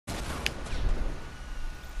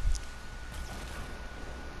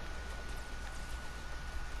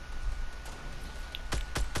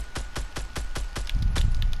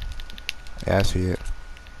Yeah, I see it.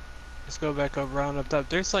 Let's go back up, round up top.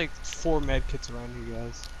 There's like 4 med kits around here,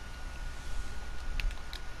 guys.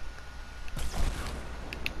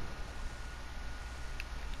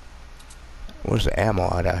 Where's the ammo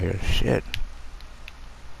out here? Shit.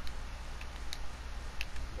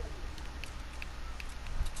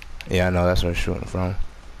 Yeah, I know that's where they're shooting from.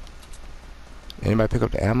 Anybody pick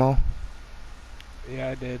up the ammo? Yeah,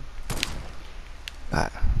 I did. Ah,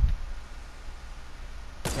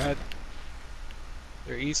 Right.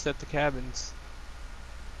 They're east at the cabins.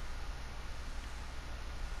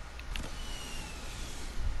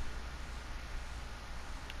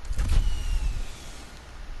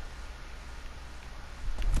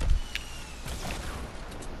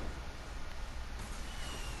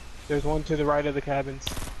 There's one to the right of the cabins.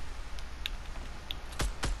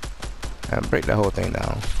 and break that whole thing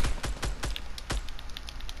down.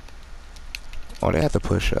 Oh, they have to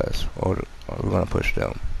push us, or we're gonna push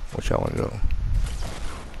them. What y'all wanna do?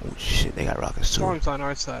 Oh shit, they got rockets too. Storm's on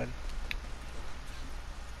our side.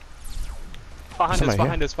 Behind us, Somebody here?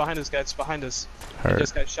 behind us, behind us, guys, behind us. He Hurt.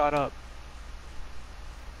 just got shot up.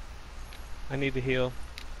 I need to heal.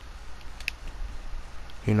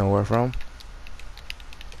 You know where from?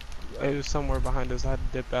 It was somewhere behind us. I had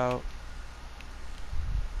to dip out.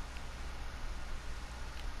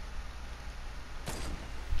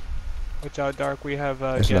 Watch out, Dark. We have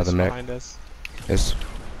It's another guests mech. behind us. It's.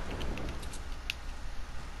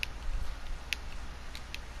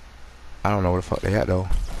 I don't know where the fuck they at though.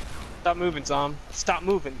 Stop moving, Zom. Stop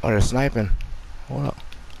moving. Oh, they're sniping. Hold up.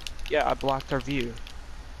 Yeah, I blocked our view.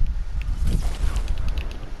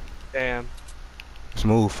 Damn. Let's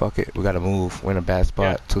move. Fuck it. We gotta move. We're in a bad Yeah.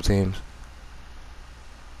 spot. Two teams.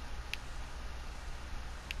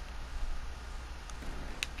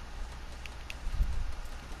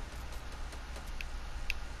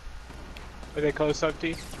 Are they close up to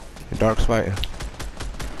you? The Dark's fighting.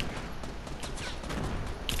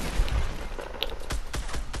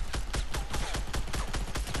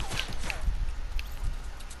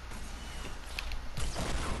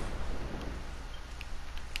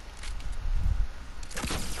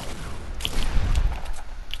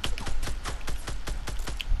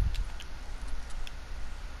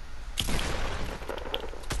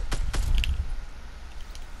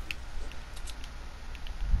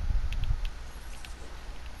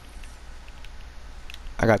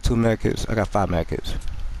 I got 2 medkits. I got 5 medkits.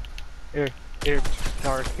 Here, here,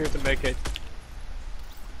 Dark. Here's the med kit.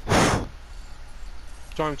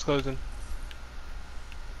 Storm's closing.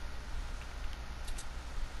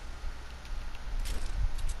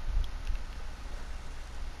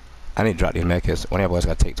 I need to drop these medkits. One of you boys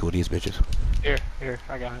gotta take 2 of these bitches. Here, here,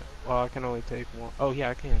 I got it. Well, I can only take one. Oh, yeah,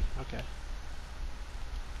 I can. Okay.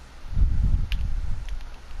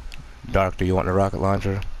 Dark, do you want the rocket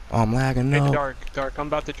launcher? Oh, I'm lagging. Hey, No. Dark, I'm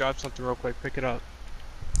about to drop something real quick. Pick it up.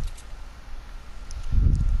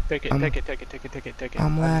 Take it, I'm, take it, take it, take it, take it, take it.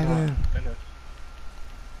 I'm I'm not lagging. gonna.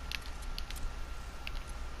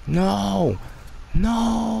 No.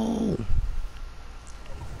 No.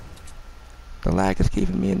 The lag is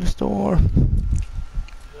keeping me in the store.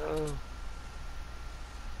 No.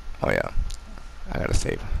 Oh yeah. I gotta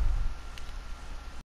save.